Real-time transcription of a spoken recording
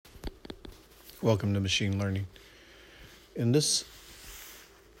Welcome to Machine Learning. In this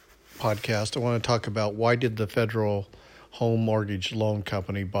podcast, I want to talk about why did the Federal Home Mortgage Loan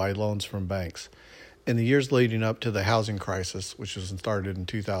Company buy loans from banks. In the years leading up to the housing crisis, which was started in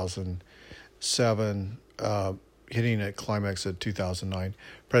 2007, hitting a climax at 2009,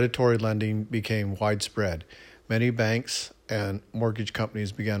 predatory lending became widespread. Many banks and mortgage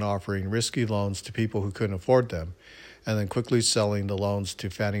companies began offering risky loans to people who couldn't afford them, and then quickly selling the loans to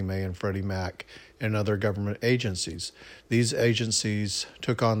Fannie Mae and Freddie Mac and other government agencies. These agencies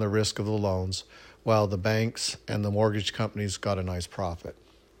took on the risk of the loans, while the banks and the mortgage companies got a nice profit.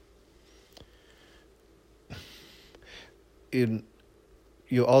 You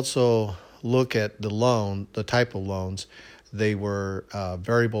also look at the type of loans. They were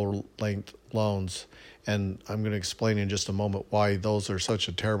variable length loans, and I'm going to explain in just a moment why those are such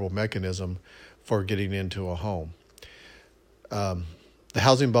a terrible mechanism for getting into a home. The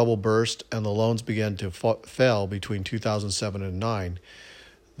housing bubble burst and the loans began to fail between 2007 and 2009.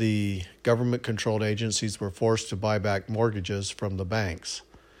 The government-controlled agencies were forced to buy back mortgages from the banks.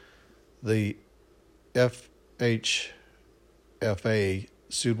 The FHFA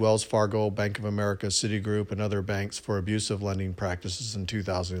sued Wells Fargo, Bank of America, Citigroup, and other banks for abusive lending practices in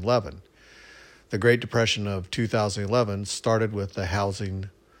 2011. The Great Depression of 2011 started with the housing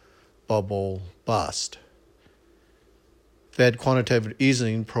bubble bust. Fed quantitative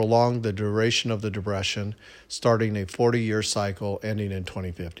easing prolonged the duration of the depression, starting a 40-year cycle ending in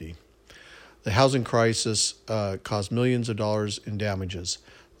 2050. The housing crisis caused millions of dollars in damages.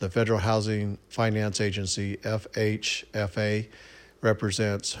 The Federal Housing Finance Agency, FHFA,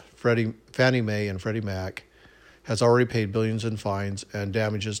 represents Fannie Mae and Freddie Mac, has already paid billions in fines and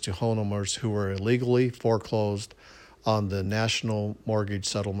damages to homeowners who were illegally foreclosed on the national mortgage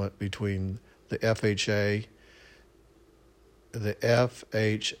settlement between the FHFA,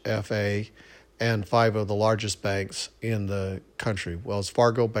 and five of the largest banks in the country: Wells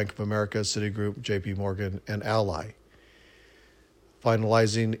Fargo, Bank of America, Citigroup, JP Morgan, and Ally.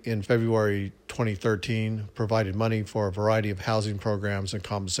 Finalizing in February 2013, provided money for a variety of housing programs and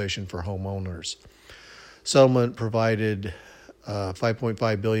compensation for homeowners. Settlement provided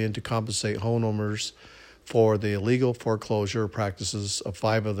 $5.5 billion to compensate homeowners for the illegal foreclosure practices of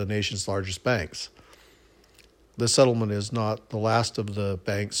five of the nation's largest banks. The settlement is not the last of the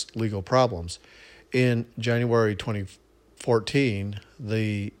bank's legal problems. In January 2014,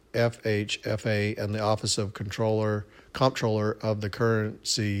 the FHFA and the Office of Comptroller of the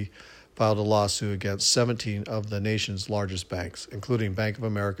Currency filed a lawsuit against 17 of the nation's largest banks, including Bank of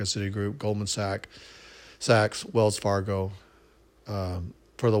America, Citigroup, Goldman Sachs, Wells Fargo,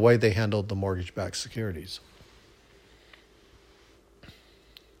 for the way they handled the mortgage-backed securities.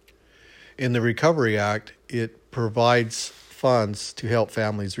 In the Recovery Act, it provides funds to help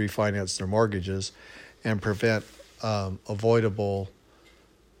families refinance their mortgages and prevent avoidable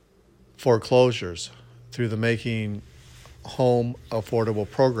foreclosures. Through the Making Home Affordable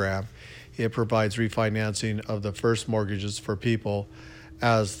program, it provides refinancing of the first mortgages for people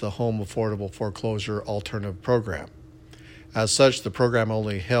as the Home Affordable Foreclosure Alternative Program. As such, the program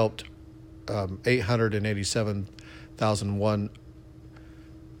only helped 887,001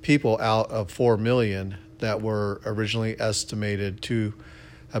 people out of 4 million that were originally estimated to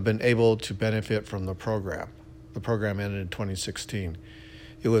have been able to benefit from the program. The program ended in 2016.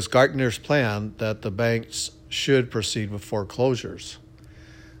 It was Geithner's plan that the banks should proceed with foreclosures.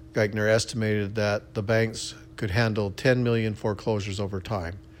 Geithner estimated that the banks could handle 10 million foreclosures over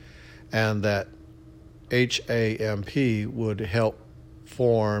time, and that HAMP would help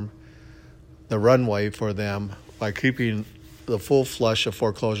form the runway for them by keeping the full flush of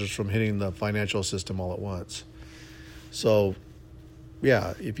foreclosures from hitting the financial system all at once. So,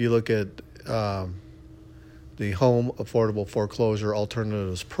 if you look at the Home Affordable Foreclosure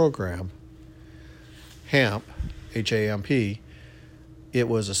Alternatives Program, HAMP, HAMP, it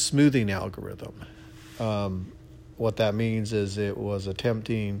was a smoothing algorithm. What that means is it was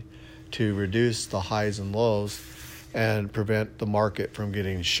attempting to reduce the highs and lows and prevent the market from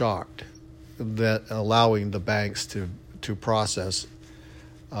getting shocked, that allowing the banks to process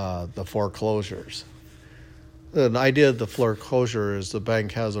the foreclosures. The idea of the foreclosure is the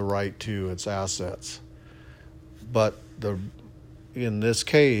bank has a right to its assets. But in this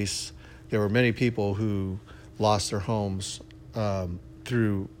case, there were many people who lost their homes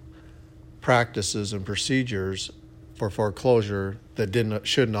through practices and procedures for foreclosure that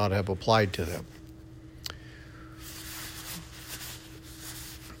should not have applied to them.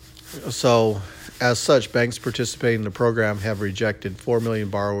 So, as such, banks participating in the program have rejected 4 million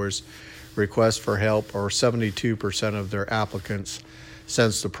borrowers' requests for help, or 72% of their applicants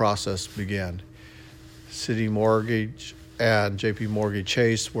since the process began. Citi Mortgage and JP Morgan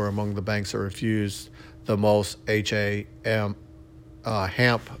Chase were among the banks that refused the most HAMP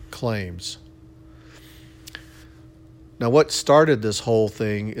claims. Now, what started this whole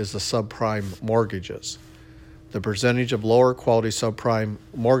thing is the subprime mortgages. The percentage of lower quality subprime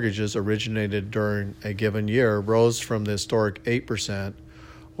mortgages originated during a given year rose from the historic 8%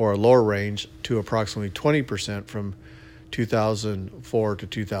 or a lower range to approximately 20% from 2004 to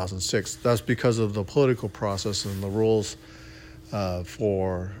 2006. That's because of the political process and the rules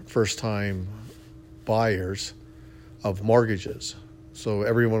for first-time buyers of mortgages. So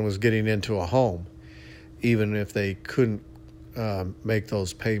everyone was getting into a home, even if they couldn't make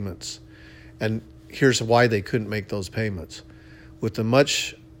those payments. And here's why they couldn't make those payments. With the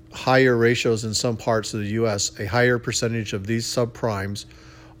much higher ratios in some parts of the U.S., a higher percentage of these subprimes,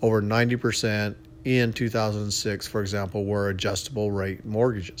 over 90% in 2006, for example, were adjustable rate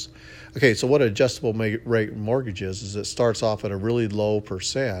mortgages. Okay, so what adjustable rate mortgage is it starts off at a really low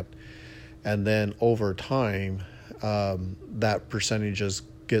percent, and then over time, that percentage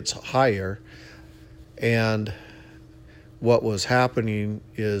gets higher. And what was happening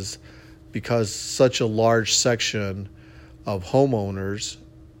is because such a large section of homeowners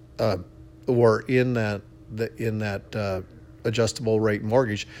were in that adjustable rate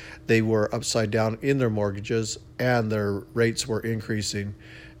mortgage, they were upside down in their mortgages and their rates were increasing,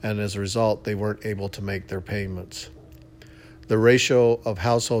 and as a result, they weren't able to make their payments. The ratio of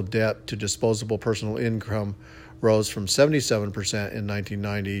household debt to disposable personal income rose from 77% in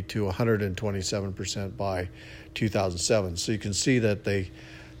 1990 to 127% by 2007. So you can see that they,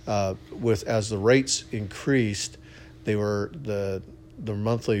 as the rates increased, the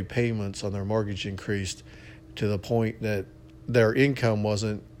monthly payments on their mortgage increased to the point that their income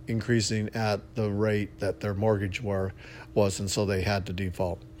wasn't increasing at the rate that their mortgage was, and so they had to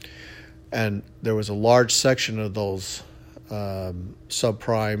default. And there was a large section of those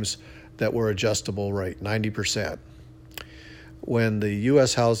subprimes that were adjustable rate, 90%. When the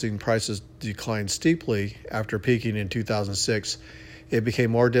U.S. housing prices declined steeply after peaking in 2006, it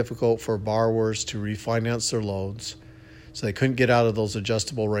became more difficult for borrowers to refinance their loans, so they couldn't get out of those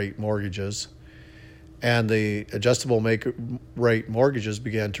adjustable rate mortgages. And the adjustable rate mortgages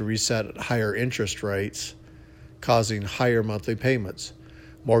began to reset at higher interest rates, causing higher monthly payments.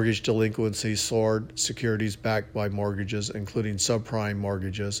 Mortgage delinquency soared. Securities backed by mortgages, including subprime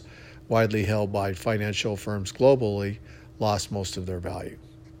mortgages, widely held by financial firms globally, lost most of their value.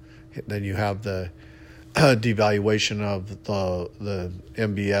 Then you have the devaluation of the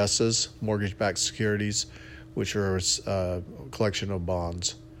MBSs, mortgage-backed securities, which are a collection of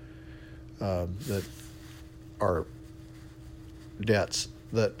bonds that are debts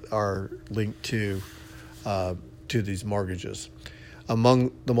that are linked to these mortgages.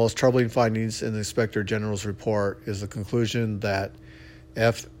 Among the most troubling findings in the Inspector General's report is the conclusion that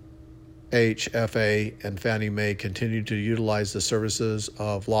FHFA and Fannie Mae continued to utilize the services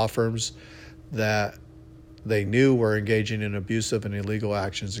of law firms that they knew were engaging in abusive and illegal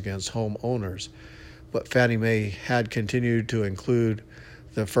actions against homeowners. But Fannie Mae had continued to include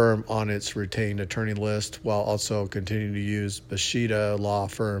the firm on its retained attorney list while also continuing to use Bashida law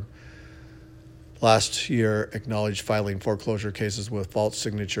firm. Last year, acknowledged filing foreclosure cases with false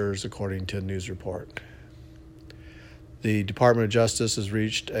signatures, according to a news report. The Department of Justice has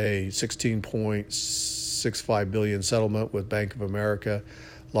reached a $16.65 billion settlement with Bank of America,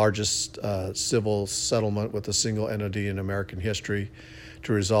 largest civil settlement with a single entity in American history,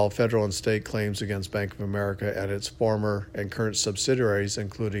 to resolve federal and state claims against Bank of America and its former and current subsidiaries,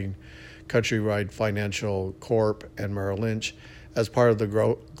 including Countrywide Financial Corp. And Merrill Lynch, as part of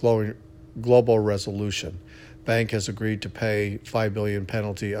the global resolution. Bank has agreed to pay $5 billion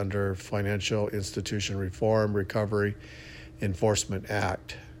penalty under Financial Institution Reform Recovery Enforcement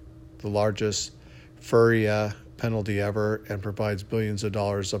Act, the largest FIRREA penalty ever, and provides billions of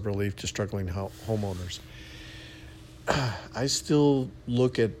dollars of relief to struggling homeowners. I still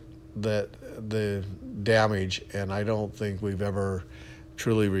look at the damage, and I don't think we've ever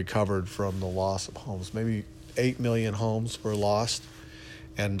truly recovered from the loss of homes. Maybe 8 million homes were lost,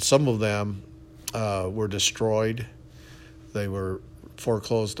 and some of them were destroyed. They were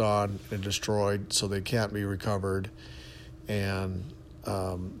foreclosed on and destroyed, so they can't be recovered. And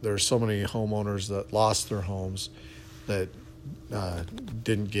there's so many homeowners that lost their homes that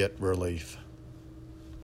didn't get relief.